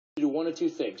one of two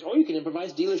things. Or you can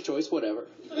improvise, dealer's choice, whatever.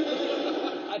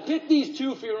 I picked these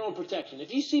two for your own protection.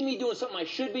 If you see me doing something I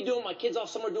should be doing, my kids off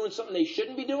somewhere doing something they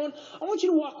shouldn't be doing, I want you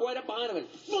to walk right up behind them and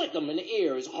flick them in the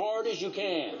ear as hard as you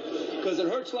can. Because it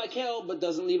hurts like hell, but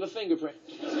doesn't leave a fingerprint.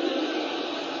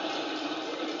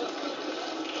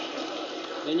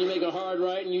 Then you make a hard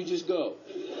right and you just go.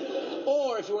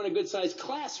 Or if you want a good-sized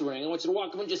class ring, I want you to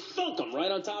walk up and just thunk them right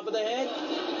on top of the head.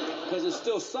 Because it's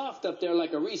still soft up there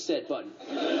like a reset button.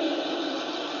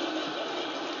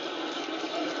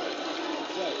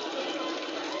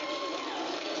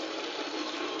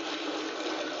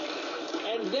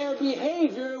 And their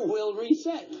behavior will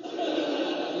reset.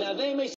 Now, they may